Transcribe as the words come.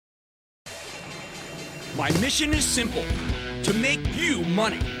My mission is simple, to make you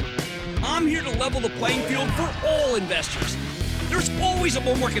money. I'm here to level the playing field for all investors. There's always a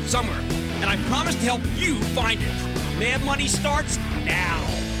bull market somewhere, and I promise to help you find it. Mad Money starts now.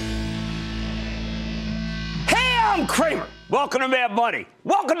 Hey, I'm Cramer. Welcome to Mad Money.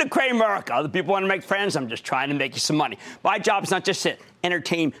 Welcome to Cramerica. Other people want to make friends. I'm just trying to make you some money. My job is not just to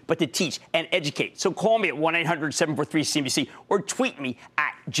entertain, but to teach and educate. So call me at 1-800-743-CNBC or tweet me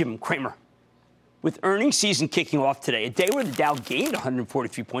at Jim Cramer. With earnings season kicking off today, a day where the Dow gained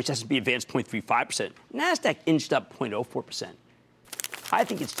 143 points, S&P advanced 0.35%, NASDAQ inched up 0.04%. I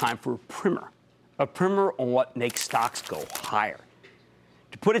think it's time for a primer on what makes stocks go higher.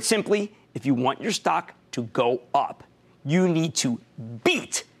 To put it simply, if you want your stock to go up, you need to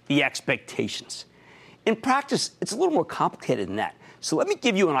beat the expectations. In practice, it's a little more complicated than that. So let me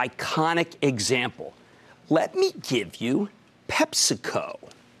give you an iconic example. Let me give you PepsiCo,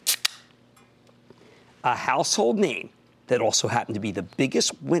 a household name that also happened to be the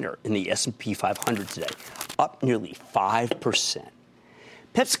biggest winner in the S&P 500 today, up nearly 5%.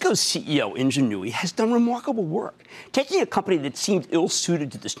 PepsiCo's CEO, Ingenuity, has done remarkable work, taking a company that seemed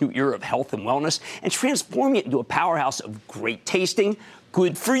ill-suited to this new era of health and wellness and transforming it into a powerhouse of great tasting,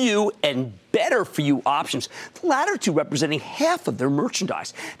 good for you, and better for you options, the latter two representing half of their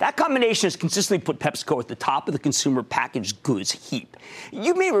merchandise. That combination has consistently put PepsiCo at the top of the consumer packaged goods heap.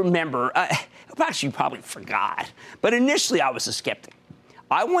 You may remember, actually you probably forgot, but initially I was a skeptic.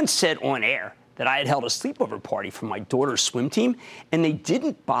 I once said on air that I had held a sleepover party for my daughter's swim team, and they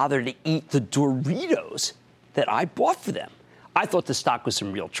didn't bother to eat the Doritos that I bought for them. I thought the stock was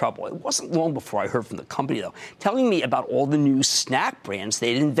in real trouble. It wasn't long before I heard from the company, though, telling me about all the new snack brands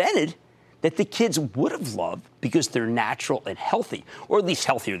they'd invented that the kids would have loved because they're natural and healthy, or at least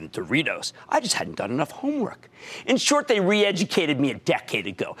healthier than Doritos. I just hadn't done enough homework. In short, they re-educated me a decade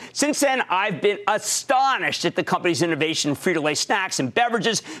ago. Since then, I've been astonished at the company's innovation in Frito-Lay snacks and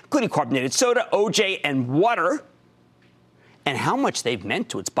beverages, including carbonated soda, OJ, and water, and how much they've meant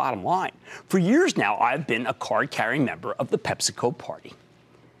to its bottom line. For years now, I've been a card-carrying member of the PepsiCo party.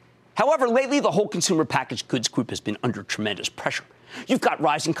 However, lately, the whole consumer packaged goods group has been under tremendous pressure. You've got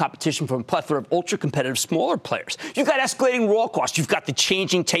rising competition from a plethora of ultra-competitive smaller players. You've got escalating raw costs. You've got the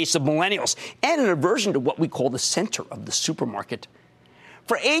changing tastes of millennials and an aversion to what we call the center of the supermarket.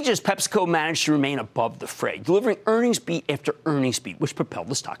 For ages, PepsiCo managed to remain above the fray, delivering earnings beat after earnings beat, which propelled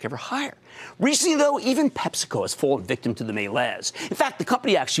the stock ever higher. Recently, though, even PepsiCo has fallen victim to the malaise. In fact, the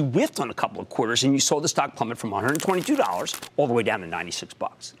company actually whiffed on a couple of quarters, and you saw the stock plummet from $122 all the way down to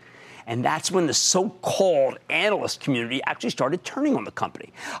 $96. And that's when the so-called analyst community actually started turning on the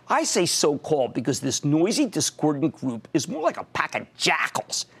company. I say so-called because this noisy, discordant group is more like a pack of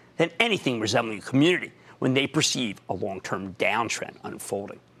jackals than anything resembling a community when they perceive a long-term downtrend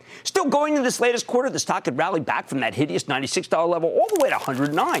unfolding. Still going into this latest quarter, the stock had rallied back from that hideous $96 level all the way to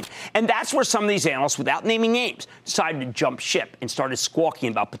 $109. And that's where some of these analysts, without naming names, decided to jump ship and started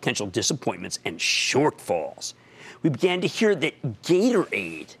squawking about potential disappointments and shortfalls. We began to hear that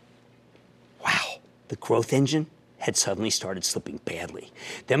Gatorade, wow, the growth engine had suddenly started slipping badly.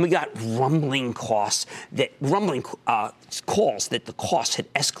 Then we got rumbling calls that the costs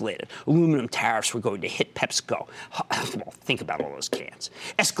had escalated. Aluminum tariffs were going to hit PepsiCo. Well, think about all those cans.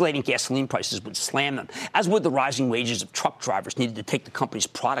 Escalating gasoline prices would slam them, as would the rising wages of truck drivers needed to take the company's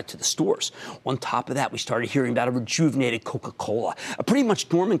product to the stores. On top of that, we started hearing about a rejuvenated Coca-Cola, a pretty much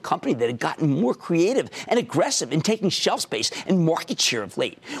dormant company that had gotten more creative and aggressive in taking shelf space and market share of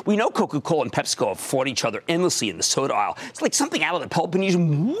late. We know Coca-Cola and PepsiCo have fought each other endlessly in the soda aisle. It's like something out of the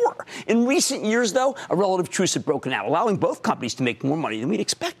Peloponnesian War. In recent years, though, a relative truce had broken out, allowing both companies to make more money than we'd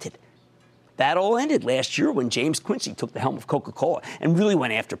expected. That all ended last year when James Quincy took the helm of Coca-Cola and really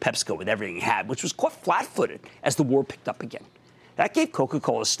went after PepsiCo with everything he had, which was caught flat-footed as the war picked up again. That gave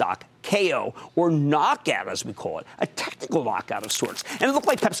Coca-Cola stock KO, or knockout as we call it, a technical knockout of sorts. And it looked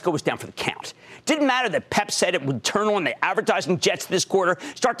like PepsiCo was down for the count. Didn't matter that Pep said it would turn on the advertising jets this quarter,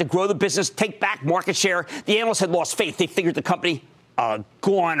 start to grow the business, take back market share. The analysts had lost faith. They figured the company a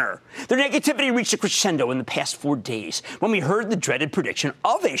goner. Their negativity reached a crescendo in the past 4 days when we heard the dreaded prediction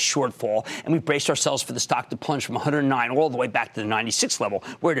of a shortfall, and we braced ourselves for the stock to plunge from 109 all the way back to the 96 level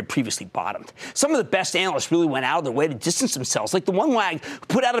where it had previously bottomed. Some of the best analysts really went out of their way to distance themselves, like the one wag who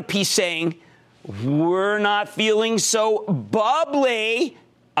put out a piece saying, "We're not feeling so bubbly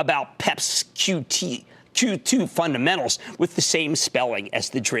about Pep's Q2 fundamentals," with the same spelling as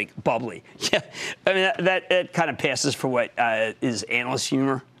the drink bubbly. Yeah, I mean, that kind of passes for what is analyst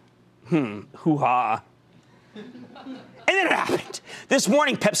humor. Hoo-ha. And then it happened. This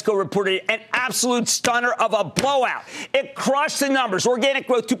morning, PepsiCo reported an absolute stunner of a blowout. It crushed the numbers. Organic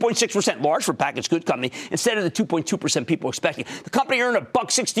growth, 2.6%, large for a packaged goods company, instead of the 2.2% people were expecting. The company earned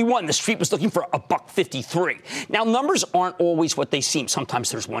 $1.61. The street was looking for $1.53. Now, numbers aren't always what they seem.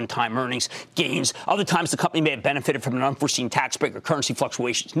 Sometimes there's one-time earnings gains. Other times, the company may have benefited from an unforeseen tax break or currency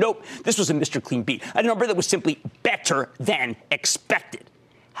fluctuations. Nope, this was a Mr. Clean beat, a number that was simply better than expected.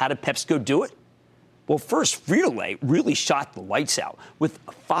 How did PepsiCo do it? Well, first, Frito-Lay really shot the lights out with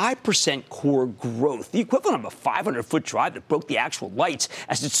 5% core growth, the equivalent of a 500-foot drive that broke the actual lights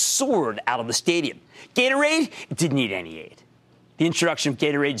as it soared out of the stadium. Gatorade, it didn't need any aid. The introduction of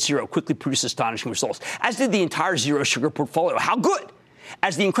Gatorade Zero quickly produced astonishing results, as did the entire zero sugar portfolio. How good?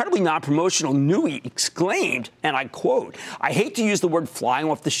 As the incredibly non-promotional Nui exclaimed, and I quote, "I hate to use the word flying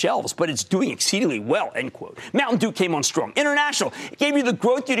off the shelves, but it's doing exceedingly well," end quote. Mountain Dew came on strong. International, it gave you the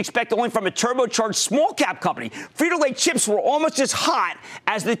growth you'd expect only from a turbocharged small-cap company. Frito-Lay chips were almost as hot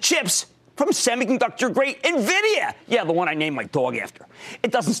as the chips from semiconductor-great NVIDIA. Yeah, the one I named my dog after.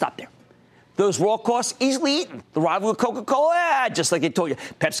 It doesn't stop there. Those raw costs easily eaten. The rival with Coca-Cola, just like I told you.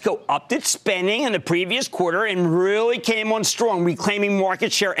 PepsiCo upped its spending in the previous quarter and really came on strong, reclaiming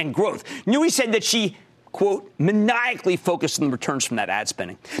market share and growth. Nui said that she, quote, maniacally focused on the returns from that ad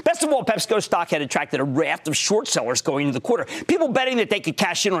spending. Best of all, PepsiCo stock had attracted a raft of short sellers going into the quarter, people betting that they could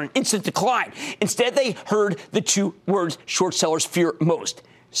cash in on an instant decline. Instead, they heard the two words short sellers fear most: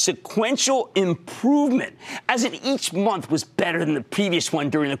 sequential improvement, as in each month was better than the previous one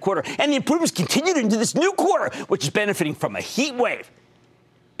during the quarter. And the improvements continued into this new quarter, which is benefiting from a heat wave.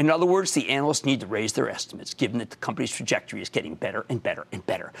 In other words, the analysts need to raise their estimates, given that the company's trajectory is getting better and better and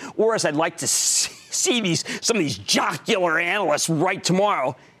better. Or, as I'd like to see some of these jocular analysts write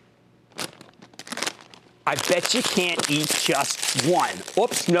tomorrow, I bet you can't eat just one.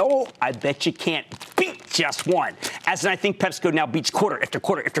 Oops, no, I bet you can't beat just one. As in, I think PepsiCo now beats quarter after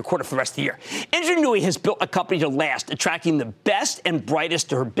quarter after quarter for the rest of the year. Ingenuity has built a company to last, attracting the best and brightest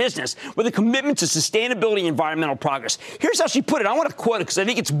to her business with a commitment to sustainability and environmental progress. Here's how she put it. I want to quote it because I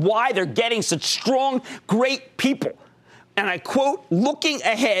think it's why they're getting such strong, great people. And I quote, "Looking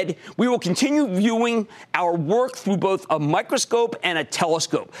ahead, we will continue viewing our work through both a microscope and a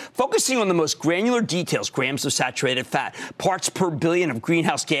telescope, focusing on the most granular details, grams of saturated fat, parts per billion of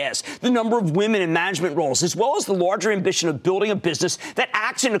greenhouse gas, the number of women in management roles, as well as the larger ambition of building a business that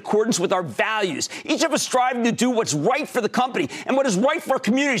acts in accordance with our values. Each of us striving to do what's right for the company and what is right for our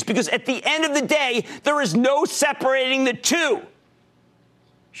communities, because at the end of the day, there is no separating the two."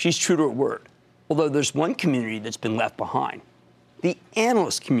 She's true to her word. Although there's one community that's been left behind, the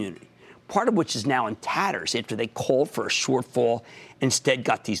analyst community, part of which is now in tatters after they called for a shortfall, instead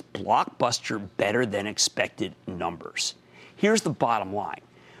got these blockbuster, better-than-expected numbers. Here's the bottom line.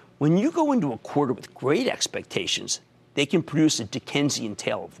 When you go into a quarter with great expectations, they can produce a Dickensian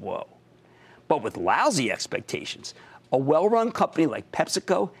tale of woe. But with lousy expectations, a well-run company like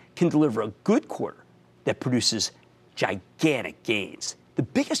PepsiCo can deliver a good quarter that produces gigantic gains, the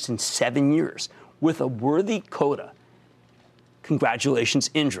biggest in 7 years, with a worthy coda. Congratulations,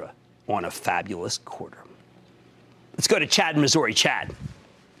 Indra, on a fabulous quarter. Let's go to Chad in Missouri. Chad.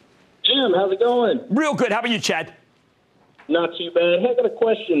 Jim, how's it going? Real good. How about you, Chad? Not too bad. Hey, I got a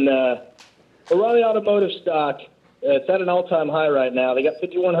question. O'Reilly Automotive stock, it's at an all-time high right now. They got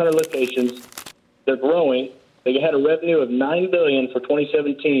 5,100 locations. They're growing. They had a revenue of $9 billion for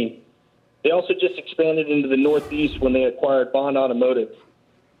 2017. They also just expanded into the Northeast when they acquired Bond Automotive.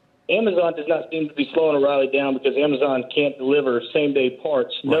 Amazon does not seem to be slowing O'Reilly down because Amazon can't deliver same-day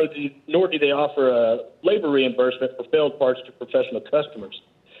parts, right. Nor do they offer a labor reimbursement for failed parts to professional customers.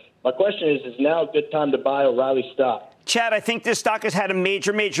 My question is now a good time to buy O'Reilly stock? Chad, I think this stock has had a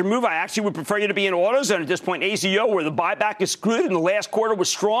major move. I actually would prefer you to be in AutoZone at this point, AZO, where the buyback is good and the last quarter was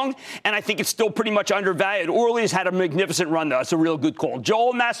strong, and I think it's still pretty much undervalued. Orly's had a magnificent run, though. It's a real good call.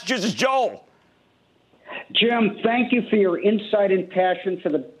 Joel in Massachusetts. Joel. Jim, thank you for your insight and passion for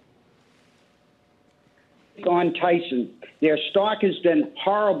the on Tyson. Their stock has been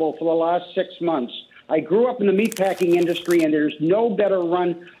horrible for the last 6 months. I grew up in the meatpacking industry, and there's no better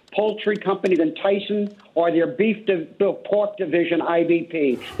run poultry company than Tyson or their pork division,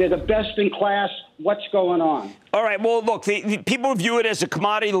 IBP. They're the best in class. What's going on? All right. Well, look, the people view it as a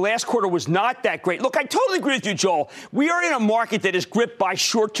commodity. The last quarter was not that great. Look, I totally agree with you, Joel. We are in a market that is gripped by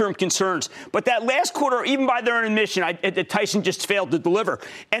short-term concerns. But that last quarter, even by their own admission, Tyson just failed to deliver.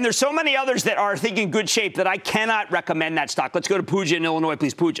 And there's so many others that are, I think, in good shape that I cannot recommend that stock. Let's go to Pooja in Illinois,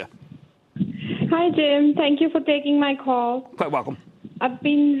 please. Pooja. Hi, Jim. Thank you for taking my call. Quite welcome. I've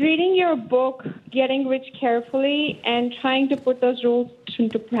been reading your book, Getting Rich Carefully, and trying to put those rules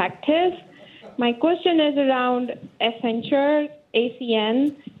into practice. My question is around Accenture,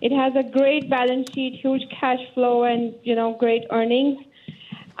 ACN. It has a great balance sheet, huge cash flow, and, great earnings.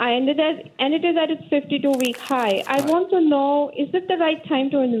 And it is at its 52-week high. I want to know, is it the right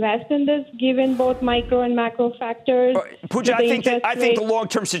time to invest in this, given both micro and macro factors? Pooja, I think the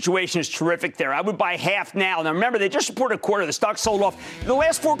long-term situation is terrific there. I would buy half now. Now, remember, they just reported a quarter. The stock sold off. The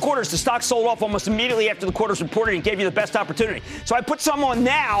last 4 quarters, the stock sold off almost immediately after the quarters reported and gave you the best opportunity. So I put some on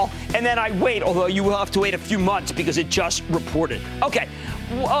now, and then I wait, although you will have to wait a few months because it just reported. Okay,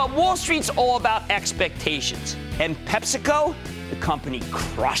 Wall Street's all about expectations. And PepsiCo, the company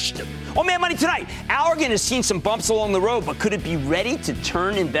crushed them. Oh, Mad Money tonight. Allergan has seen some bumps along the road, but could it be ready to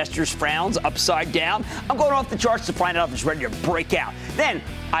turn investors' frowns upside down? I'm going off the charts to find out if it's ready to break out. Then,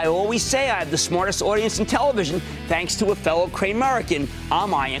 I always say I have the smartest audience in television. Thanks to a fellow Cramerican,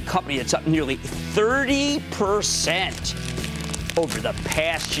 I'm eyeing a company that's up nearly 30% over the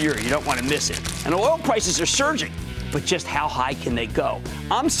past year. You don't want to miss it. And oil prices are surging. But just how high can they go?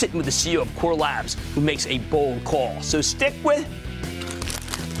 I'm sitting with the CEO of Core Labs, who makes a bold call. So stick with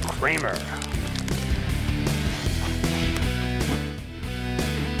Cramer.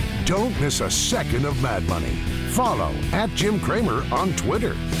 Don't miss a second of Mad Money. Follow @Jim Cramer on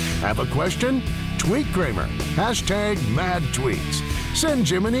Twitter. Have a question? Tweet Cramer. #MadTweets. Send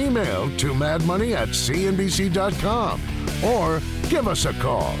Jim an email to madmoney@cnbc.com or give us a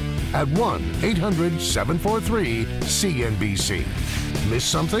call at 1-800-743-CNBC. Miss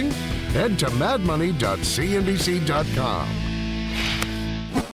something? Head to madmoney.cnbc.com.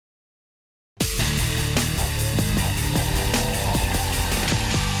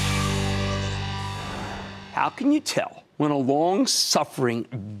 How can you tell when a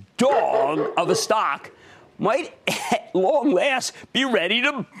long-suffering dog of a stock might, at long last, be ready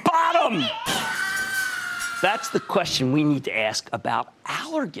to bottom? That's the question we need to ask about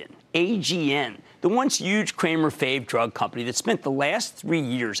Allergan, AGN, the once huge Cramer fave drug company that spent the last 3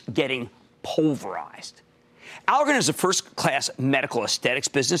 years getting pulverized. Allergan is a first-class medical aesthetics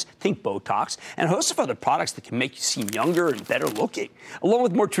business, think Botox, and a host of other products that can make you seem younger and better looking, along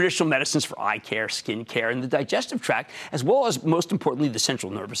with more traditional medicines for eye care, skin care, and the digestive tract, as well as, most importantly, the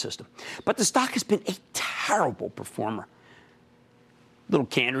central nervous system. But the stock has been a terrible performer. Little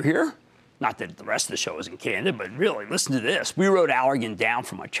candor here. Not that the rest of the show isn't candid, but really, listen to this. We wrote Allergan down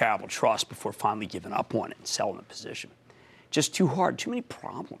from my charitable trust before finally giving up on it and selling the position. Just too hard, too many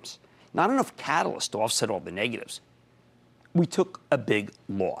problems. Not enough catalyst to offset all the negatives. We took a big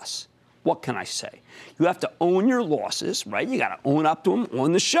loss. What can I say? You have to own your losses, right? You got to own up to them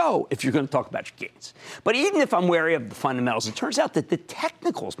on the show if you're going to talk about your gains. But even if I'm wary of the fundamentals, it turns out that the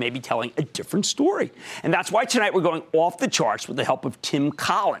technicals may be telling a different story. And that's why tonight we're going off the charts with the help of Tim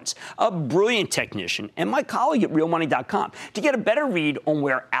Collins, a brilliant technician, and my colleague at realmoney.com to get a better read on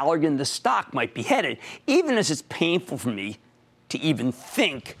where Allergan, the stock, might be headed, even as it's painful for me to even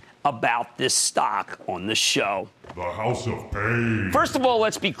think about this stock on the show. The House of Pain. First of all,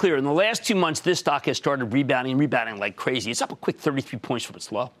 let's be clear. In the last 2 months, this stock has started rebounding like crazy. It's up a quick 33 points from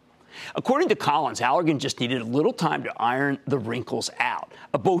its low. According to Collins, Allergan just needed a little time to iron the wrinkles out,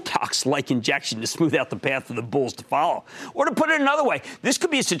 a Botox-like injection to smooth out the path for the bulls to follow. Or to put it another way, this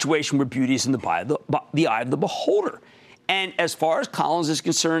could be a situation where beauty is in the eye of the beholder. And as far as Collins is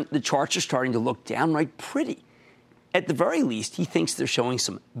concerned, the charts are starting to look downright pretty. At the very least, he thinks they're showing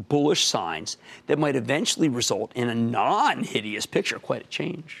some bullish signs that might eventually result in a non-hideous picture. Quite a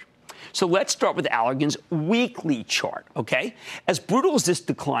change. So let's start with Allergan's weekly chart, okay? As brutal as this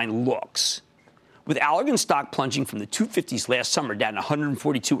decline looks, with Allergan stock plunging from the 250s last summer down to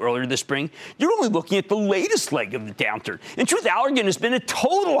 142 earlier this spring, you're only looking at the latest leg of the downturn. In truth, Allergan has been a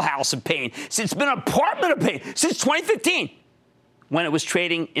total house of pain. It's been an apartment of pain since 2015. When it was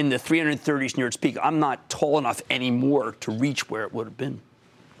trading in the 330s near its peak. I'm not tall enough anymore to reach where it would have been.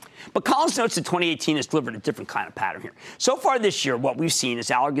 But Collins notes that 2018 has delivered a different kind of pattern here. So far this year, what we've seen is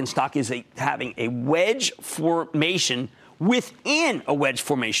Allergan stock is having a wedge formation within a wedge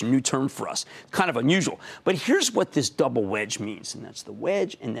formation, new term for us. Kind of unusual. But here's what this double wedge means, and that's the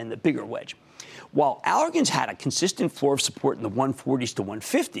wedge and then the bigger wedge. While Allergan's had a consistent floor of support in the 140s to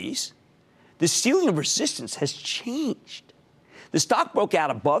 150s, the ceiling of resistance has changed. The stock broke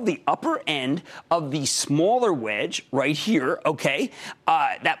out above the upper end of the smaller wedge right here, okay?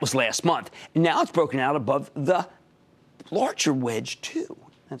 That was last month. Now it's broken out above the larger wedge, too.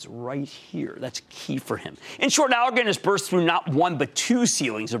 That's right here. That's key for him. In short, Allergan has burst through not one but two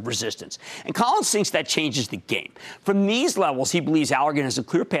ceilings of resistance. And Collins thinks that changes the game. From these levels, he believes Allergan has a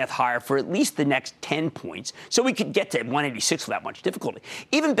clear path higher for at least the next 10 points, so we could get to 186 without much difficulty.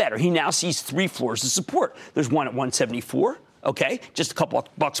 Even better, he now sees three floors of support. There's one at 174, Okay, just a couple of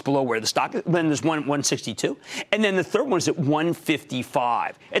bucks below where the stock is. Then there's 162. And then the third one is at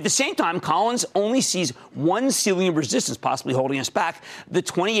 155. At the same time, Collins only sees one ceiling of resistance possibly holding us back, the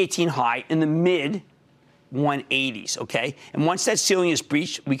 2018 high in the mid 180s, okay? And once that ceiling is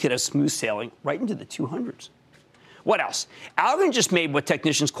breached, we could have smooth sailing right into the 200s. What else? Allergan just made what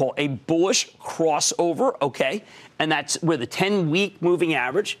technicians call a bullish crossover, okay? And that's where the 10-week moving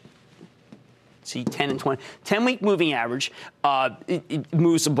average, see, 10 and 20. 10-week moving average, it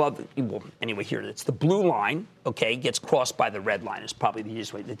moves above, well, anyway, here, it's the blue line, okay, gets crossed by the red line. It's probably the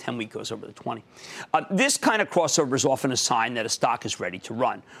easiest way. The 10-week goes over the 20. This kind of crossover is often a sign that a stock is ready to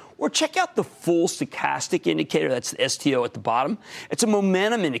run. Or check out the full stochastic indicator. That's the STO at the bottom. It's a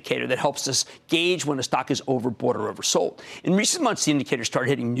momentum indicator that helps us gauge when a stock is overbought or oversold. In recent months, the indicator started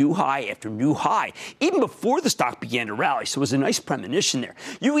hitting new high after new high, even before the stock began to rally. So it was a nice premonition there.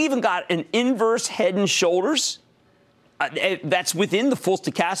 You even got an inverse head and shoulders. That's within the full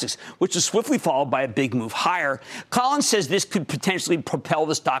stochastics, which is swiftly followed by a big move higher. Collins says this could potentially propel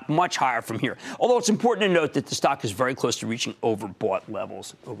the stock much higher from here, although it's important to note that the stock is very close to reaching overbought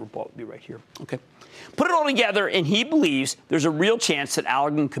levels. Overbought would be right here. Okay. Put it all together, and he believes there's a real chance that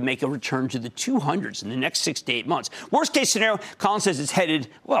Allergan could make a return to the 200s in the next 6 to 8 months. Worst case scenario, Collins says it's headed,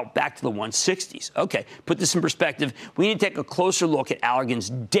 well, back to the 160s. Okay, put this in perspective. We need to take a closer look at Allergan's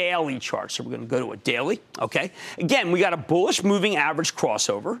daily chart. So we're going to go to a daily, okay? Again, we got a bullish moving average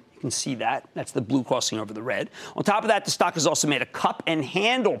crossover. You can see that. That's the blue crossing over the red. On top of that, the stock has also made a cup and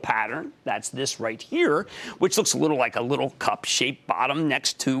handle pattern. That's this right here, which looks a little like a little cup-shaped bottom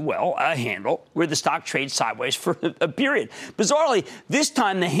next to, well, a handle, where the stock trades sideways for a period. Bizarrely, this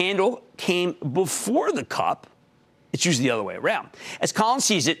time the handle came before the cup. It's usually the other way around. As Collins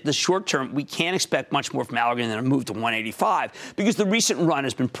sees it, the short term, we can't expect much more from Allergan than a move to 185 because the recent run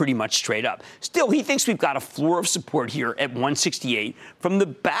has been pretty much straight up. Still, he thinks we've got a floor of support here at 168 from the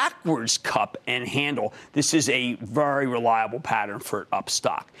backwards cup and handle. This is a very reliable pattern for up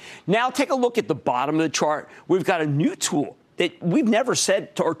stock. Now take a look at the bottom of the chart. We've got a new tool that we've never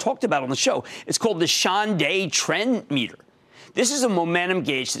said or talked about on the show. It's called the Shanday Trend Meter. This is a momentum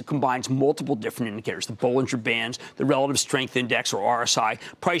gauge that combines multiple different indicators, the Bollinger Bands, the Relative Strength Index, or RSI,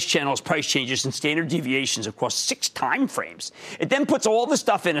 price channels, price changes, and standard deviations across 6 time frames. It then puts all the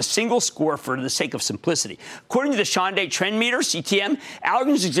stuff in a single score for the sake of simplicity. According to the Shanday Trend Meter, CTM,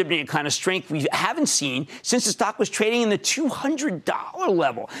 Allergan is exhibiting a kind of strength we haven't seen since the stock was trading in the $200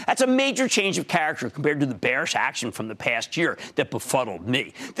 level. That's a major change of character compared to the bearish action from the past year that befuddled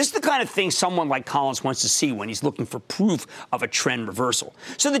me. This is the kind of thing someone like Collins wants to see when he's looking for proof of a trend reversal.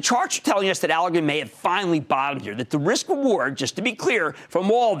 So the charts are telling us that Allergan may have finally bottomed here, that the risk reward, just to be clear, from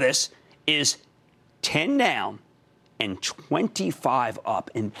all this is 10 down and 25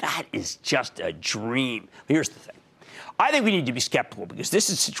 up. And that is just a dream. Here's the thing. I think we need to be skeptical because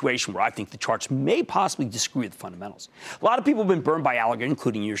this is a situation where I think the charts may possibly disagree with the fundamentals. A lot of people have been burned by Allergan,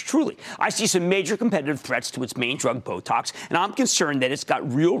 including yours truly. I see some major competitive threats to its main drug, Botox, and I'm concerned that it's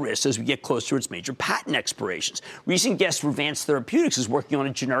got real risks as we get closer to its major patent expirations. Recent guest Revance Therapeutics is working on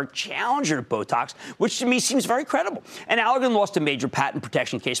a generic challenger to Botox, which to me seems very credible. And Allergan lost a major patent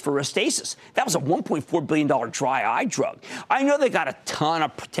protection case for Restasis. That was a $1.4 billion dry eye drug. I know they got a ton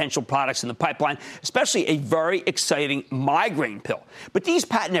of potential products in the pipeline, especially a very exciting migraine pill. But these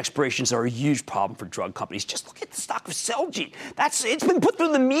patent expirations are a huge problem for drug companies. Just look at the stock of Celgene. It's been put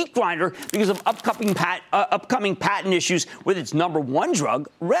through the meat grinder because of upcoming patent issues with its number one drug,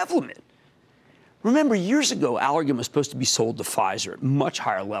 Revlimid. Remember, years ago, Allergan was supposed to be sold to Pfizer at much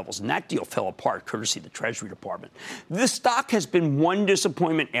higher levels, and that deal fell apart courtesy of the Treasury Department. The stock has been one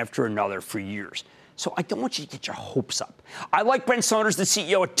disappointment after another for years. So I don't want you to get your hopes up. I like Brent Saunders, the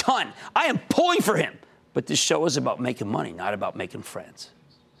CEO, a ton. I am pulling for him. But this show is about making money, not about making friends.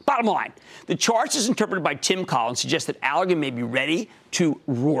 Bottom line, the charts as interpreted by Tim Collins suggest that Allergan may be ready to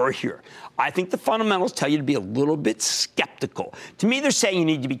roar here. I think the fundamentals tell you to be a little bit skeptical. To me, they're saying you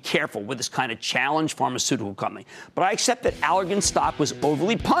need to be careful with this kind of challenge pharmaceutical company. But I accept that Allergan stock was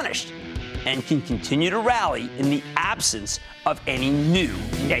overly punished and can continue to rally in the absence of any new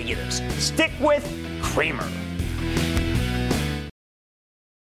negatives. Stick with Cramer.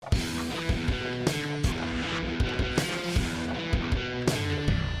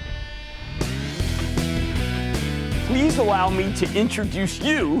 Please allow me to introduce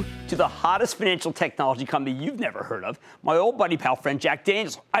you to the hottest financial technology company you've never heard of, my old buddy, pal, friend, Jack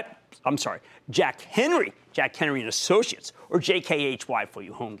Henry. Jack Henry and Associates, or JKHY for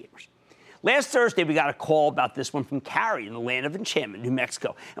you home gamers. Last Thursday, we got a call about this one from Carrie in the land of enchantment, New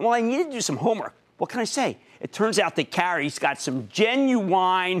Mexico. And while I needed to do some homework, what can I say? It turns out that Carrie's got some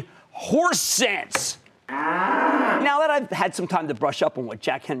genuine horse sense. Now that I've had some time to brush up on what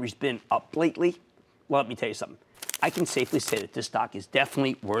Jack Henry's been up lately, well, let me tell you something. I can safely say that this stock is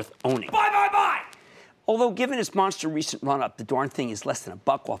definitely worth owning. Buy! Although, given its monster recent run-up, the darn thing is less than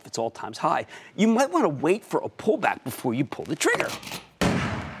 $1 off its all-time high, you might want to wait for a pullback before you pull the trigger.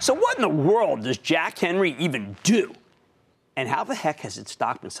 So what in the world does Jack Henry even do? And how the heck has its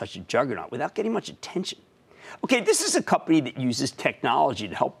stock been such a juggernaut without getting much attention? Okay, this is a company that uses technology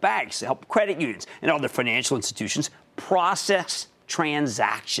to help banks, to help credit unions, and other financial institutions process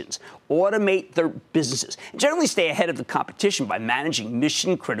transactions, automate their businesses, and generally stay ahead of the competition by managing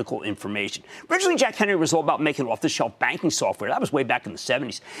mission-critical information. Originally, Jack Henry was all about making off-the-shelf banking software. That was way back in the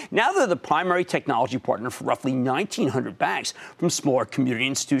 70s. Now they're the primary technology partner for roughly 1,900 banks, from smaller community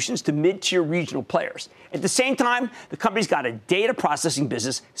institutions to mid-tier regional players. At the same time, the company's got a data processing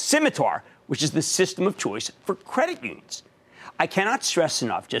business, Scimitar, which is the system of choice for credit unions. I cannot stress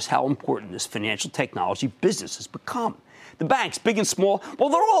enough just how important this financial technology business has become. The banks, big and small, well,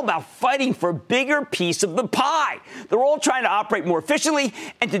 they're all about fighting for a bigger piece of the pie. They're all trying to operate more efficiently,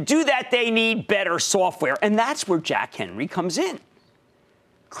 and to do that, they need better software. And that's where Jack Henry comes in.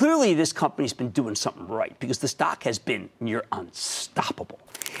 Clearly, this company's been doing something right because the stock has been near unstoppable.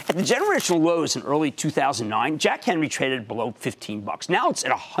 At the generational lows in early 2009, Jack Henry traded below $15. Now it's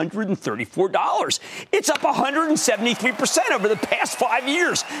at $134. It's up 173% over the past 5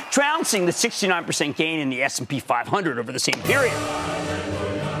 years, trouncing the 69% gain in the S&P 500 over the same period.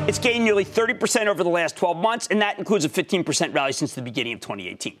 It's gained nearly 30% over the last 12 months, and that includes a 15% rally since the beginning of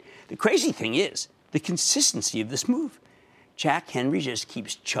 2018. The crazy thing is the consistency of this move. Jack Henry just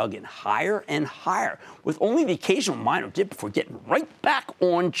keeps chugging higher and higher, with only the occasional minor dip before getting right back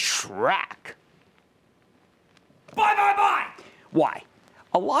on track. Buy! Why?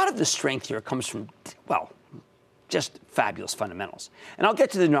 A lot of the strength here comes from, well, just fabulous fundamentals. And I'll get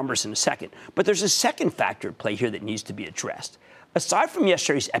to the numbers in a second. But there's a second factor at play here that needs to be addressed. Aside from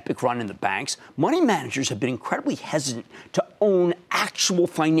yesterday's epic run in the banks, money managers have been incredibly hesitant to own actual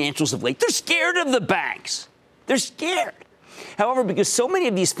financials of late. They're scared of the banks. They're scared. However, because so many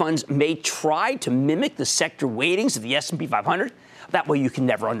of these funds may try to mimic the sector weightings of the S&P 500, that way you can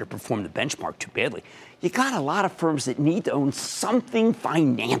never underperform the benchmark too badly. You got a lot of firms that need to own something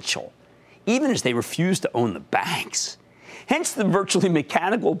financial, even as they refuse to own the banks. Hence the virtually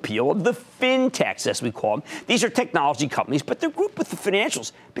mechanical appeal of the fintechs, as we call them. These are technology companies, but they're grouped with the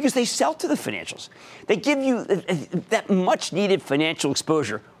financials because they sell to the financials. They give you that much-needed financial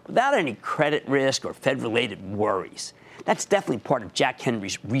exposure without any credit risk or Fed-related worries. That's definitely part of Jack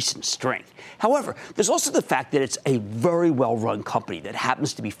Henry's recent strength. However, there's also the fact that it's a very well-run company that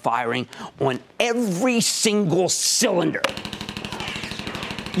happens to be firing on every single cylinder.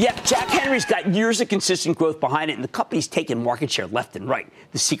 Yep, Jack Henry's got years of consistent growth behind it, and the company's taken market share left and right.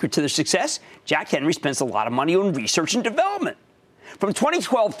 The secret to their success? Jack Henry spends a lot of money on research and development. From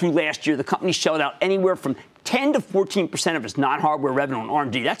 2012 through last year, the company shelled out anywhere from 10 to 14% of its non-hardware revenue on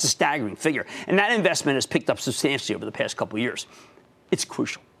R&D. That's a staggering figure. And that investment has picked up substantially over the past couple of years. It's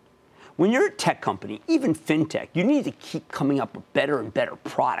crucial. When you're a tech company, even fintech, you need to keep coming up with better and better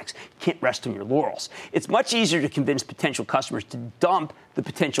products. You can't rest on your laurels. It's much easier to convince potential customers to dump the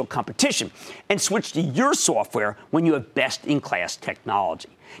potential competition and switch to your software when you have best-in-class technology.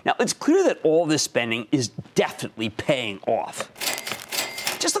 Now, it's clear that all this spending is definitely paying off.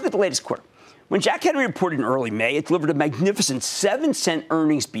 Just look at the latest quarter. When Jack Henry reported in early May, it delivered a magnificent 7-cent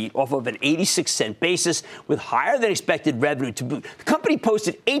earnings beat off of an 86-cent basis with higher-than-expected revenue to boot. The company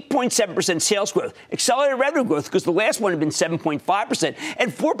posted 8.7% sales growth, accelerated revenue growth because the last one had been 7.5%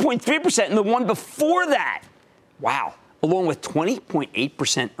 and 4.3% in the one before that. Wow. Along with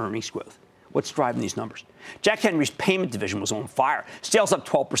 20.8% earnings growth. What's driving these numbers? Jack Henry's payment division was on fire. Sales up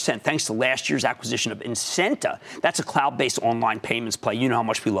 12% thanks to last year's acquisition of Incenta. That's a cloud-based online payments play. You know how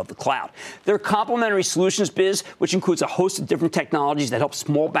much we love the cloud. Their complementary solutions biz, which includes a host of different technologies that help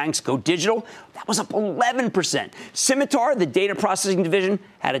small banks go digital, that was up 11%. Scimitar, the data processing division,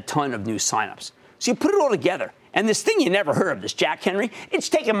 had a ton of new signups. So you put it all together. And this thing you never heard of, this Jack Henry, it's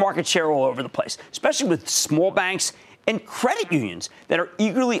taking market share all over the place, especially with small banks and credit unions that are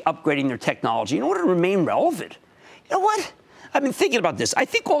eagerly upgrading their technology in order to remain relevant. You know what? I've been thinking about this. I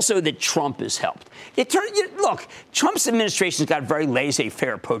think also that Trump has helped. Look, Trump's administration's got a very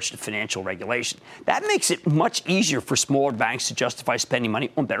laissez-faire approach to financial regulation. That makes it much easier for smaller banks to justify spending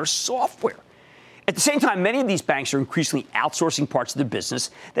money on better software. At the same time, many of these banks are increasingly outsourcing parts of their business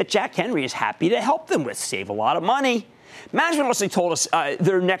that Jack Henry is happy to help them with, save a lot of money. Management also told us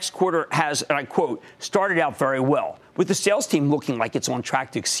their next quarter has, and I quote, started out very well, with the sales team looking like it's on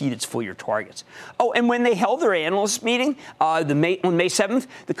track to exceed its full-year targets. Oh, and when they held their analyst meeting on May 7th,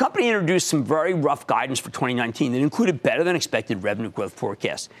 the company introduced some very rough guidance for 2019 that included better-than-expected revenue growth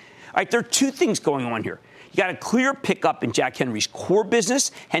forecasts. All right, there are two things going on here. You got a clear pickup in Jack Henry's core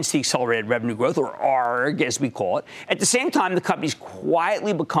business, hence the accelerated revenue growth, or ARG, as we call it. At the same time, the company's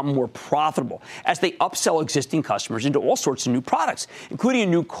quietly become more profitable as they upsell existing customers into all sorts of new products, including a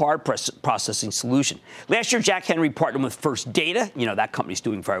new card processing solution. Last year, Jack Henry partnered with First Data, that company's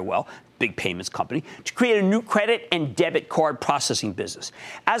doing very well, big payments company, to create a new credit and debit card processing business.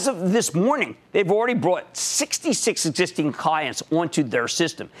 As of this morning, they've already brought 66 existing clients onto their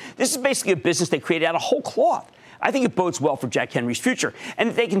system. This is basically a business they created out of whole cloth. I think it bodes well for Jack Henry's future, and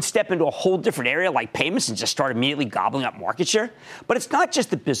that they can step into a whole different area like payments and just start immediately gobbling up market share. But it's not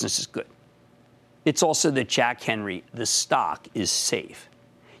just that business is good. It's also that Jack Henry, the stock, is safe.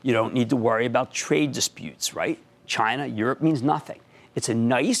 You don't need to worry about trade disputes, right? China, Europe means nothing. It's a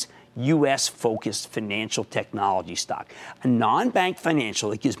nice U.S.-focused financial technology stock, a non-bank financial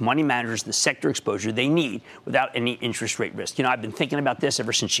that gives money managers the sector exposure they need without any interest rate risk. I've been thinking about this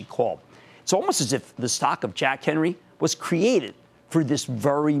ever since she called. It's almost as if the stock of Jack Henry was created for this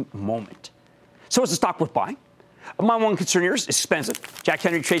very moment. So is the stock worth buying? My one concern here is it's expensive. Jack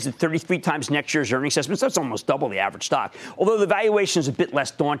Henry trades at 33 times next year's earnings estimates. That's almost double the average stock. Although the valuation is a bit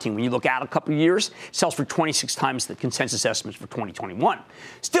less daunting when you look out a couple of years, it sells for 26 times the consensus estimates for 2021.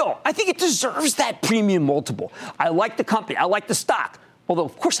 Still, I think it deserves that premium multiple. I like the company. I like the stock. Although,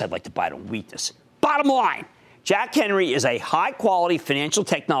 of course, I'd like to buy it on weakness. Bottom line, Jack Henry is a high-quality financial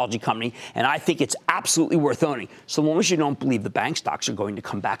technology company, and I think it's absolutely worth owning, so long as you don't believe the bank stocks are going to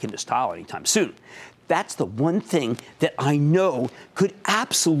come back into style anytime soon. That's the one thing that I know could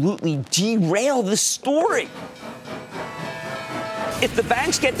absolutely derail the story. If the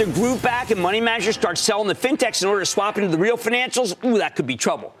banks get their groove back and money managers start selling the fintechs in order to swap into the real financials, that could be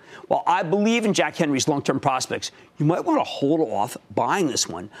trouble. While I believe in Jack Henry's long-term prospects, you might want to hold off buying this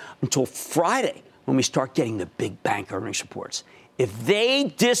one until Friday when we start getting the big bank earnings reports. If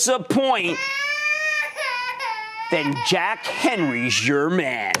they disappoint, then Jack Henry's your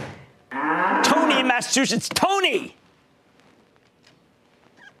man. Tony in Massachusetts. Tony!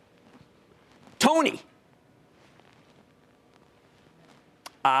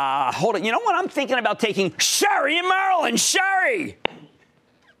 Hold it. You know what? I'm thinking about taking Sherry in Maryland. Sherry!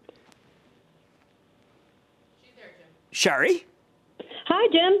 She's there, Jim. Sherry? Hi,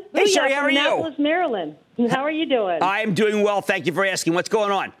 Jim. Hey, Sherry, how are you? Annapolis, Maryland. How are you doing? I am doing well. Thank you for asking. What's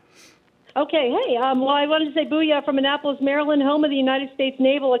going on? Okay, hey, well, I wanted to say booyah from Annapolis, Maryland, home of the United States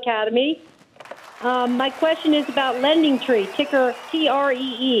Naval Academy. My question is about LendingTree, ticker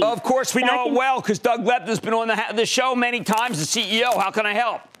TREE. Of course, we know it well because Doug Lepton's been on the show many times, the CEO. How can I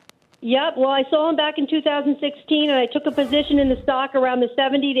help? Yep, well, I saw him back in 2016, and I took a position in the stock around the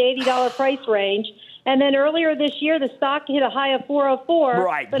 $70 to $80 price range. And then earlier this year, the stock hit a high of 404.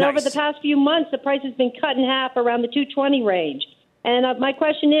 Right, but over the past few months, the price has been cut in half around the 220 range. And my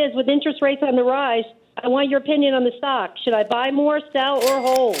question is, with interest rates on the rise, I want your opinion on the stock. Should I buy more, sell, or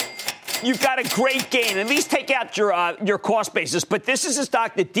hold? You've got a great gain. At least take out your cost basis. But this is a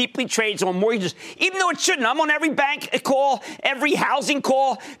stock that deeply trades on mortgages, even though it shouldn't. I'm on every bank call, every housing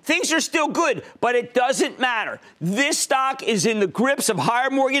call. Things are still good, but it doesn't matter. This stock is in the grips of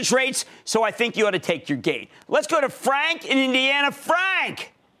higher mortgage rates, so I think you ought to take your gain. Let's go to Frank in Indiana.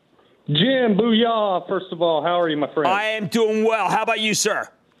 Frank! Jim, booyah. First of all, how are you, my friend? I am doing well. How about you, sir?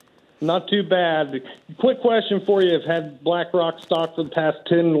 Not too bad. Quick question for you. I've had BlackRock stock for the past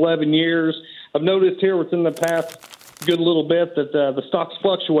 10, 11 years. I've noticed here within the past good little bit that the stock's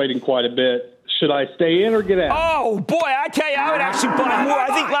fluctuating quite a bit. Should I stay in or get out? Oh, boy, I tell you, I would actually buy more.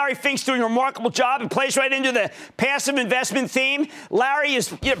 I think Larry Fink's doing a remarkable job and plays right into the passive investment theme. Larry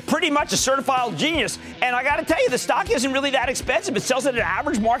is pretty much a certified genius. And I got to tell you, the stock isn't really that expensive. It sells at an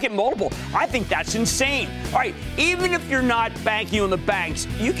average market multiple. I think that's insane. All right, even if you're not banking on the banks,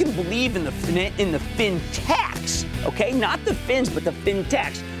 you can believe in the fintechs, okay? Not the fins, but the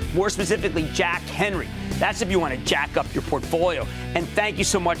fintechs. More specifically, Jack Henry. That's if you want to jack up your portfolio. And thank you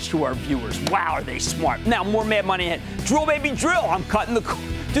so much to our viewers. Wow, are they smart. Now, more Mad Money ahead. Drill, baby, drill. I'm cutting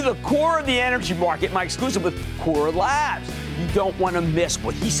to the core of the energy market, my exclusive with Core Labs. You don't want to miss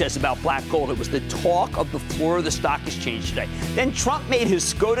what he says about black gold. It was the talk of the floor of the stock exchange today. Then Trump made his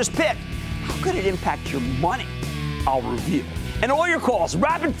SCOTUS pick. How could it impact your money? I'll reveal. And all your calls,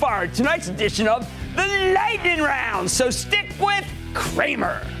 rapid fire, tonight's edition of the Lightning Round. So stick with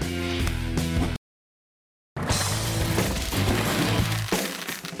Cramer.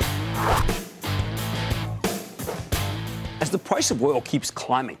 As the price of oil keeps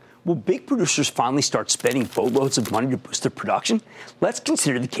climbing, will big producers finally start spending boatloads of money to boost their production? Let's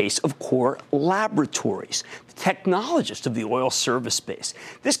consider the case of Core Laboratories, the technologist of the oil service space.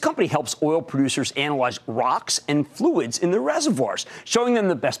 This company helps oil producers analyze rocks and fluids in their reservoirs, showing them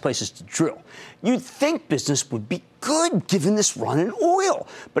the best places to drill. You'd think business would be good given this run in oil.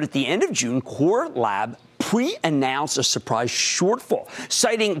 But at the end of June, Core Lab pre-announced a surprise shortfall,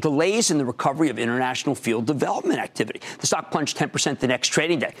 citing delays in the recovery of international field development activity. The stock plunged 10% the next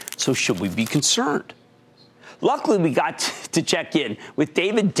trading day. So should we be concerned? Luckily, we got to check in with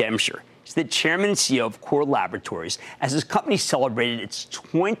David Demscher. He's the chairman and CEO of Core Laboratories, as his company celebrated its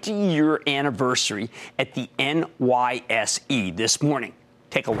 20-year anniversary at the NYSE this morning.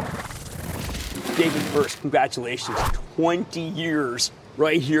 Take a look. David, first, congratulations. 20 years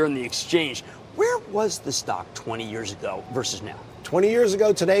right here on the exchange. Where was the stock 20 years ago versus now? 20 years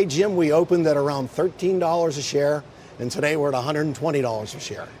ago today, Jim, we opened at around $13 a share, and today we're at $120 a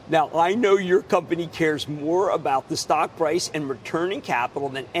share. Now, I know your company cares more about the stock price and returning capital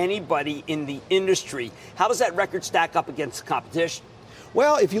than anybody in the industry. How does that record stack up against the competition?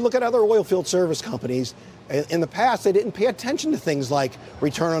 Well, if you look at other oil field service companies, in the past, they didn't pay attention to things like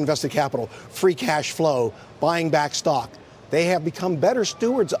return on invested capital, free cash flow, buying back stock. They have become better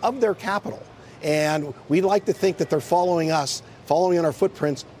stewards of their capital. And we'd like to think that they're following us, following in our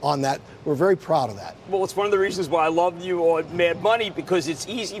footprints on that. We're very proud of that. Well, it's one of the reasons why I love you on Mad Money, because it's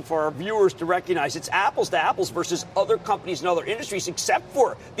easy for our viewers to recognize it's apples to apples versus other companies in other industries, except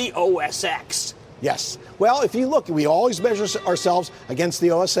for the OSX. Yes. Well, if you look, we always measure ourselves against the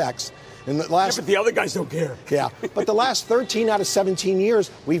OSX. In the last, yeah, but the other guys don't care. Yeah. But the last 13 out of 17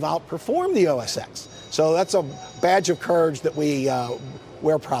 years, we've outperformed the OSX. So that's a badge of courage that we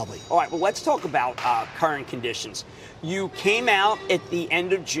wear proudly. All right, well, let's talk about current conditions. You came out at the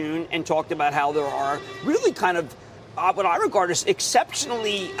end of June and talked about how there are really kind of what I regard as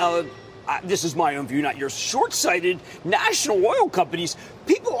exceptionally, this is my own view, not yours, short-sighted national oil companies.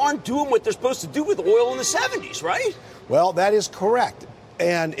 People aren't doing what they're supposed to do with oil in the 70s, right? Well, that is correct.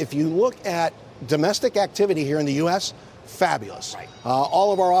 And if you look at domestic activity here in the U.S., fabulous. Right.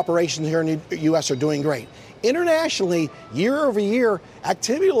 All of our operations here in the U.S. are doing great. Internationally, year over year,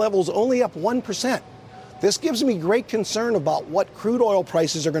 activity levels only up 1%. This gives me great concern about what crude oil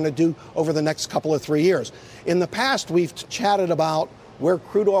prices are going to do over the next couple of 3 years. In the past, we've chatted about where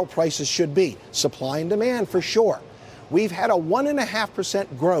crude oil prices should be, supply and demand for sure. We've had a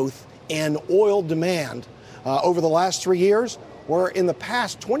 1.5% growth in oil demand over the last 3 years, where in the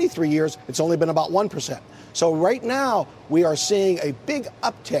past 23 years, it's only been about 1%. So right now, we are seeing a big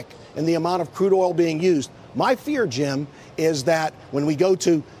uptick in the amount of crude oil being used. My fear, Jim, is that when we go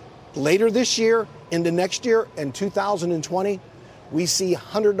to later this year, into next year, in 2020, we see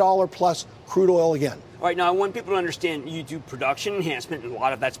 $100 plus crude oil again. All right, now I want people to understand you do production enhancement, and a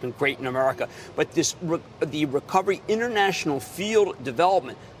lot of that's been great in America. But the recovery, international field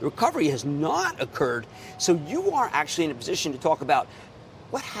development, the recovery has not occurred. So you are actually in a position to talk about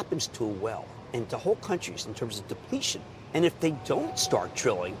what happens to a well and to whole countries in terms of depletion. And if they don't start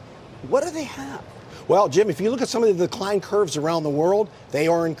drilling, what do they have? Well, Jim, if you look at some of the decline curves around the world, they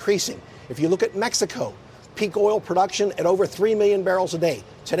are increasing. If you look at Mexico, peak oil production at over 3 million barrels a day.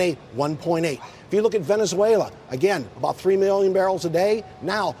 Today, 1.8. If you look at Venezuela, again, about 3 million barrels a day,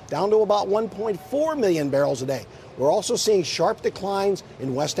 now down to about 1.4 million barrels a day. We're also seeing sharp declines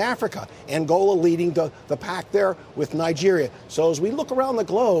in West Africa, Angola leading the pack there with Nigeria. So as we look around the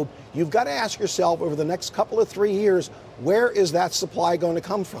globe, you've got to ask yourself over the next couple of 3 years, where is that supply going to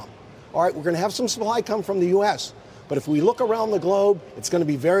come from? All right, we're going to have some supply come from the U.S., but if we look around the globe, it's going to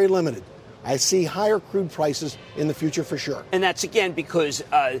be very limited. I see higher crude prices in the future for sure. And that's, again, because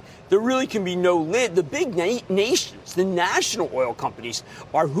there really can be no lid. The big nations, the national oil companies,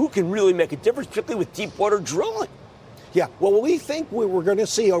 are who can really make a difference, particularly with deep water drilling. Yeah, well, we think we're going to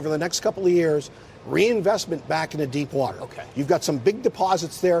see over the next couple of years reinvestment back into deep water. Okay. You've got some big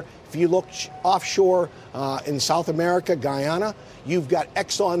deposits there. If you look offshore in South America, Guyana, you've got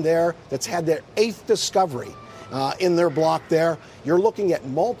Exxon there that's had their 8th discovery in their block there. You're looking at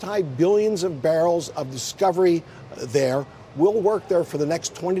multi-billions of barrels of discovery there. We'll work there for the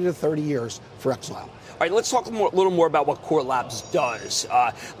next 20 to 30 years for Exxon. All right, let's talk a little more about what Core Labs does.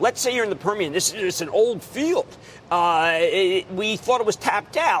 Let's say you're in the Permian. This is an old field. We thought it was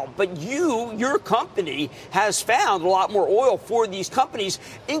tapped out, but your company has found a lot more oil for these companies.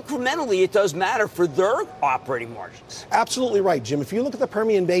 Incrementally, it does matter for their operating margins. Absolutely right, Jim. If you look at the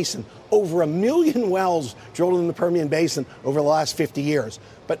Permian Basin, over 1 million wells drilled in the Permian Basin over the last 50 years.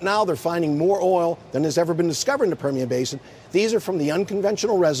 but now they're finding more oil than has ever been discovered in the Permian Basin. These are from the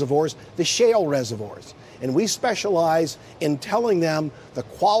unconventional reservoirs, the shale reservoirs. And we specialize in telling them the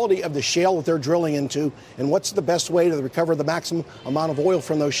quality of the shale that they're drilling into and what's the best way to recover the maximum amount of oil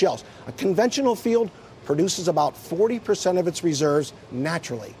from those shales. A conventional field produces about 40% of its reserves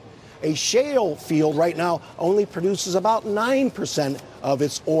naturally. A shale field right now only produces about 9% of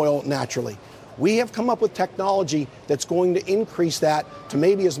its oil naturally. We have come up with technology that's going to increase that to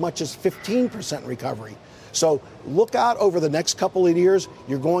maybe as much as 15% recovery. So look out over the next couple of years.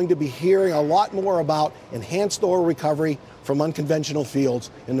 You're going to be hearing a lot more about enhanced oil recovery from unconventional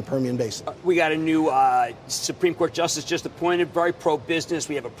fields in the Permian Basin. We got a new Supreme Court justice just appointed, very pro-business.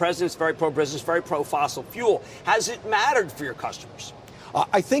 We have a president that's very pro-business, very pro-fossil fuel. Has it mattered for your customers?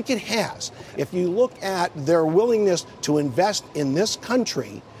 I think it has. If you look at their willingness to invest in this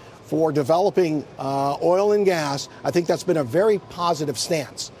country for developing oil and gas, I think that's been a very positive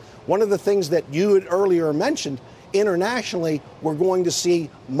stance. One of the things that you had earlier mentioned, internationally, we're going to see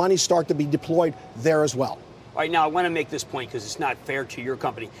money start to be deployed there as well. All right, now I want to make this point because it's not fair to your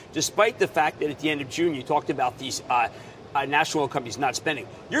company. Despite the fact that at the end of June you talked about these national oil companies not spending,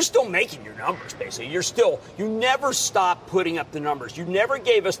 you're still making your numbers, basically. You never stop putting up the numbers. You never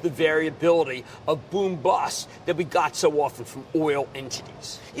gave us the variability of boom bust that we got so often from oil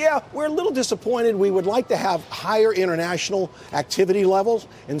entities. Yeah, we're a little disappointed. We would like to have higher international activity levels,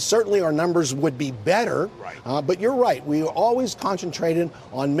 and certainly our numbers would be better. Right. But you're right. We are always concentrated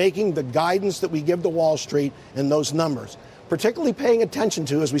on making the guidance that we give to Wall Street and those numbers, particularly paying attention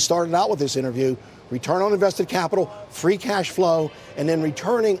to, as we started out with this interview, return on invested capital, free cash flow, and then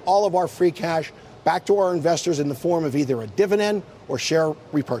returning all of our free cash back to our investors in the form of either a dividend or share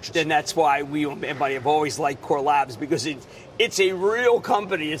repurchase. And that's why we, everybody, have always liked Core Labs, because it's a real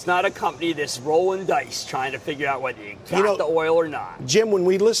company. It's not a company that's rolling dice trying to figure out whether you got the oil or not. Jim, when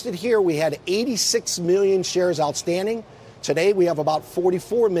we listed here, we had 86 million shares outstanding. Today, we have about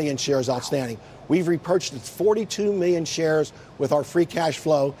 44 million shares outstanding. We've repurchased 42 million shares with our free cash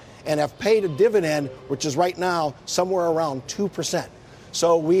flow and have paid a dividend, which is right now somewhere around 2%.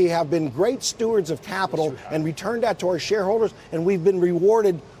 So we have been great stewards of capital and returned that to our shareholders, and we've been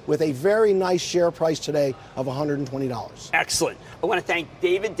rewarded with a very nice share price today of $120. Excellent. I want to thank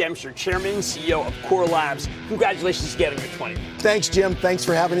David Dempster, Chairman and CEO of Core Labs. Congratulations again on your 20. Thanks, Jim. Thanks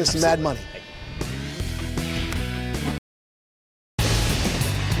for having us in Mad Money.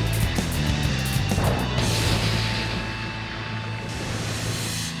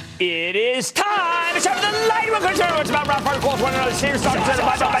 It is time. It's time for the lightning round. It's about round part calls one another. Serious talk. And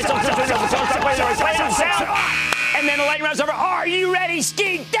then the lightning round's over. Are you ready,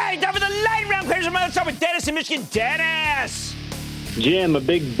 Ski Daddy? Time for the lightning round. Let's start with Dennis in Michigan. Dennis. Jim, a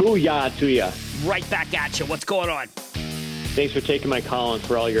big booyah to you. Right back at you. What's going on? Thanks for taking my call and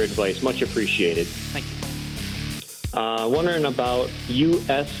for all your advice. Much appreciated. Thank you. Wondering about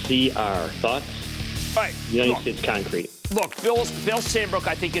USCR. Thoughts? All right. United States Concrete. Look, Bill Sandbrook,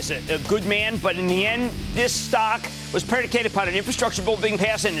 I think, is a good man, but in the end, this stock was predicated upon an infrastructure bill being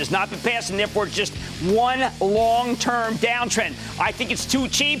passed and has not been passed, and therefore it's just one long-term downtrend. I think it's too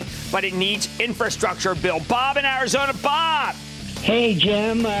cheap, but it needs infrastructure bill. Bob in Arizona. Bob. Hey,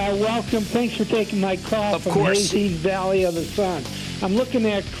 Jim. Welcome. Thanks for taking my call from Hazy's Valley of the Sun. I'm looking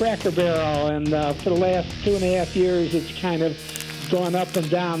at Cracker Barrel, and for the last 2.5 years, it's kind of gone up and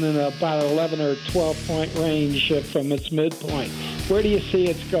down in about 11 or 12-point range from its midpoint. Where do you see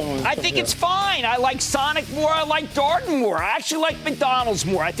it's going? I think it's fine. I like Sonic more. I like Darden more. I actually like McDonald's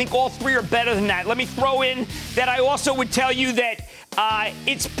more. I think all three are better than that. Let me throw in that I also would tell you that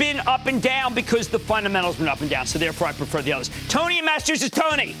it's been up and down because the fundamentals have been up and down, so therefore I prefer the others. Tony in Massachusetts.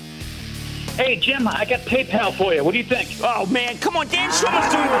 Tony. Hey, Jim, I got PayPal for you. What do you think? Oh, man, come on. Dan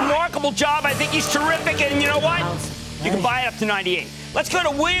Schulman's doing a remarkable job. I think he's terrific, and you know what? You can buy it up to 98. Let's go to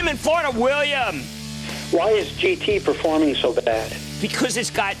William in Florida. William. Why is GT performing so bad? Because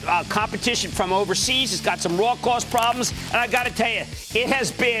it's got competition from overseas. It's got some raw cost problems. And I got to tell you, it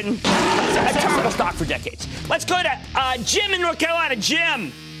has been a terrible stock for decades. Let's go to Jim in North Carolina.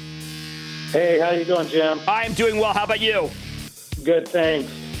 Jim. Hey, how you doing, Jim? I am doing well. How about you? Good,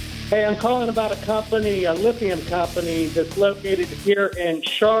 thanks. Hey, I'm calling about a company, a lithium company that's located here in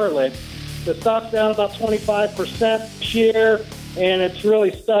Charlotte. The stock's down about 25% this year, and it's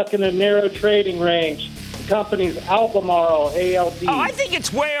really stuck in a narrow trading range. The company's Albemarle, ALD. Oh, I think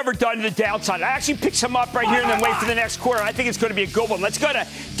it's way overdone to the downside. I actually picked some up right here and then wait for the next quarter. I think it's going to be a good one. Let's go to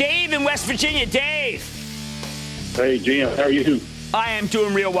Dave in West Virginia. Dave. Hey, Jim, how are you? I am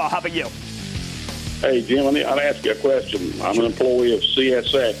doing real well. How about you? Hey, Jim, I'll ask you a question. I'm an employee of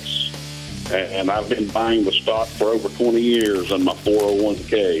CSX. and I've been buying the stock for over 20 years in my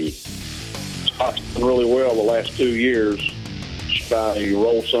 401k. Stock's done really well the last 2 years. Should I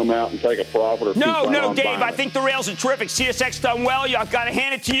roll some out and take a profit? Or No, Dave, I think the rails are terrific. CSX done well. I've got to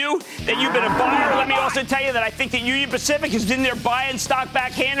hand it to you that you've been a buyer. Let me also tell you that I think that Union Pacific is in there buying stock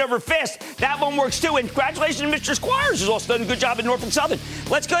back hand over fist. That one works, too. And congratulations to Mr. Squires, who's also done a good job in Norfolk Southern.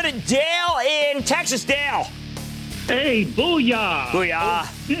 Let's go to Dale in Texas. Dale. Hey, booyah. Booyah.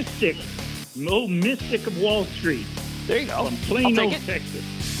 Mystic of Wall Street. There you go. From Plano, Texas.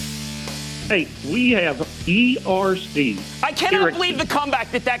 Hey, we have ERC. I cannot believe the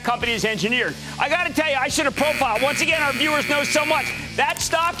comeback that company has engineered. I got to tell you, I should have profiled. Once again, our viewers know so much. That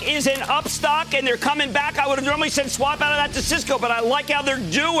stock is an up stock, and they're coming back. I would have normally said swap out of that to Cisco, but I like how they're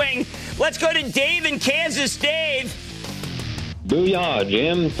doing. Let's go to Dave in Kansas. Dave. Booyah,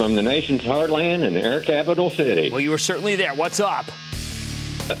 Jim, from the nation's heartland and Air Capital City. Well, you were certainly there. What's up?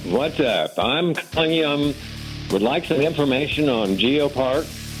 What's up? I'm calling you, would like some information on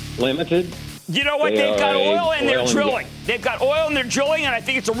GeoPark Limited. You know what? They've got oil and they're drilling. They've got oil and they're drilling, and I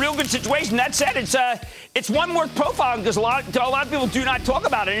think it's a real good situation. That said, it's one worth profiling because a lot of people do not talk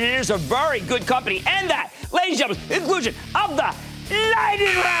about it, and it is a very good company. And that, ladies and gentlemen, conclusion of the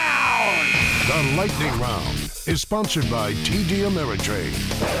Lightning Round. The Lightning Round is sponsored by TD Ameritrade.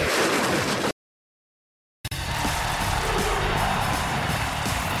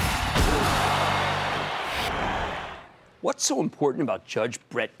 What's so important about Judge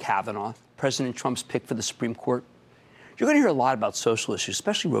Brett Kavanaugh, President Trump's pick for the Supreme Court? You're going to hear a lot about social issues,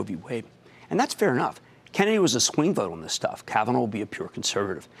 especially Roe v. Wade. And that's fair enough. Kennedy was a swing vote on this stuff. Kavanaugh will be a pure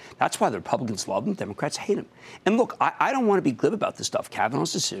conservative. That's why the Republicans love him, Democrats hate him. And look, I don't want to be glib about this stuff.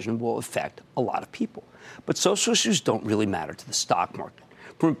 Kavanaugh's decision will affect a lot of people. But social issues don't really matter to the stock market.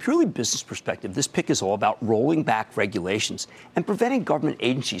 From a purely business perspective, this pick is all about rolling back regulations and preventing government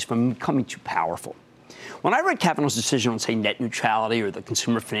agencies from becoming too powerful. When I read Kavanaugh's decision on, say, net neutrality or the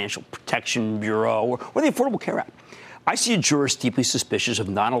Consumer Financial Protection Bureau or the Affordable Care Act, I see a jurist deeply suspicious of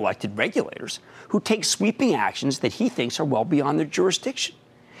non-elected regulators who take sweeping actions that he thinks are well beyond their jurisdiction.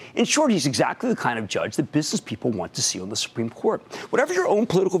 In short, he's exactly the kind of judge that business people want to see on the Supreme Court. Whatever your own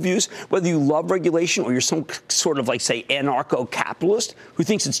political views, whether you love regulation or you're some sort of, like, say, anarcho-capitalist who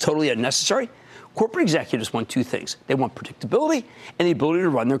thinks it's totally unnecessary, corporate executives want two things. They want predictability and the ability to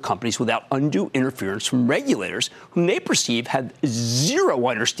run their companies without undue interference from regulators whom they perceive have zero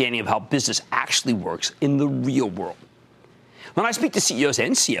understanding of how business actually works in the real world. When I speak to CEOs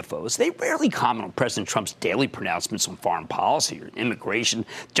and CFOs, they rarely comment on President Trump's daily pronouncements on foreign policy or immigration,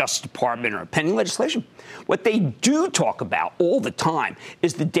 Justice Department, or pending legislation. What they do talk about all the time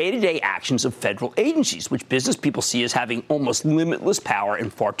is the day-to-day actions of federal agencies, which business people see as having almost limitless power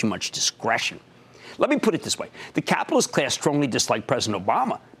and far too much discretion. Let me put it this way. The capitalist class strongly disliked President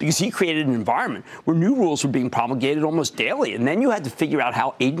Obama because he created an environment where new rules were being promulgated almost daily, and then you had to figure out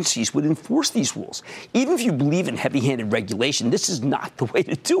how agencies would enforce these rules. Even if you believe in heavy-handed regulation, this is not the way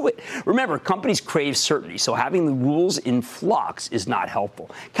to do it. Remember, companies crave certainty, so having the rules in flux is not helpful.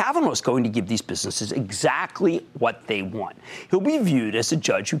 Kavanaugh is going to give these businesses exactly what they want. He'll be viewed as a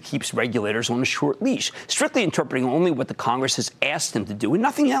judge who keeps regulators on a short leash, strictly interpreting only what the Congress has asked him to do and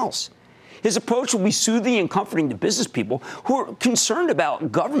nothing else. His approach will be soothing and comforting to business people who are concerned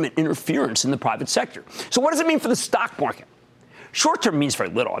about government interference in the private sector. So what does it mean for the stock market? Short-term means very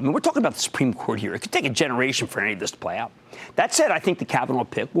little. I mean, we're talking about the Supreme Court here. It could take a generation for any of this to play out. That said, I think the Kavanaugh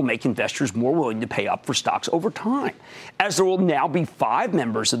pick will make investors more willing to pay up for stocks over time, as there will now be 5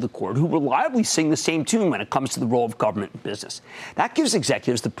 members of the court who reliably sing the same tune when it comes to the role of government in business. That gives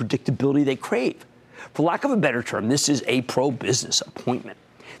executives the predictability they crave. For lack of a better term, this is a pro-business appointment.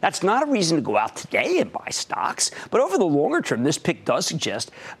 That's not a reason to go out today and buy stocks, but over the longer term, this pick does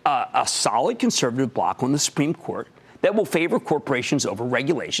suggest a solid conservative bloc on the Supreme Court that will favor corporations over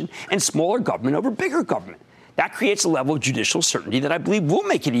regulation and smaller government over bigger government. That creates a level of judicial certainty that I believe will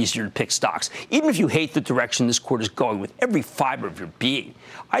make it easier to pick stocks, even if you hate the direction this court is going with every fiber of your being.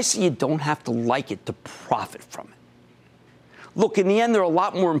 I see you don't have to like it to profit from it. Look, in the end, there are a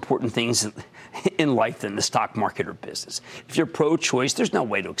lot more important things in life than the stock market or business. If you're pro-choice, there's no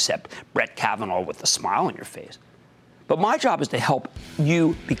way to accept Brett Kavanaugh with a smile on your face. But my job is to help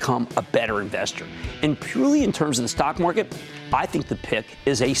you become a better investor. And purely in terms of the stock market, I think the pick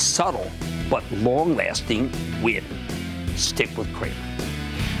is a subtle but long-lasting win. Stick with Cramer.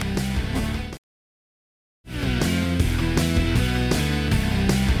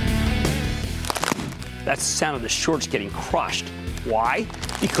 That's the sound of the shorts getting crushed. Why?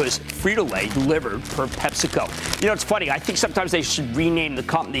 Because Frito-Lay delivered for PepsiCo. You know, it's funny. I think sometimes they should rename the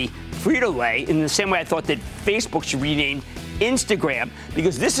company Frito-Lay in the same way I thought that Facebook should rename Instagram,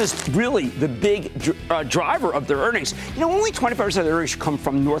 because this is really the big driver of their earnings. Only 25% of their earnings come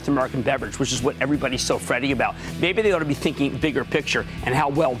from North American beverage, which is what everybody's so fretting about. Maybe they ought to be thinking bigger picture and how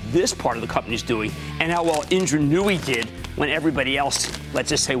well this part of the company is doing and how well Ingenuity did when everybody else, let's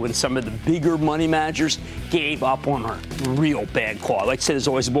just say when some of the bigger money managers gave up on a real bad call. Like I said, there's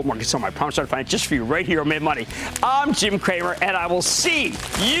always a bull market somewhere. I promise I'll find it just for you right here on Mad Money. I'm Jim Cramer, and I will see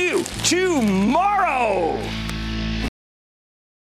you tomorrow.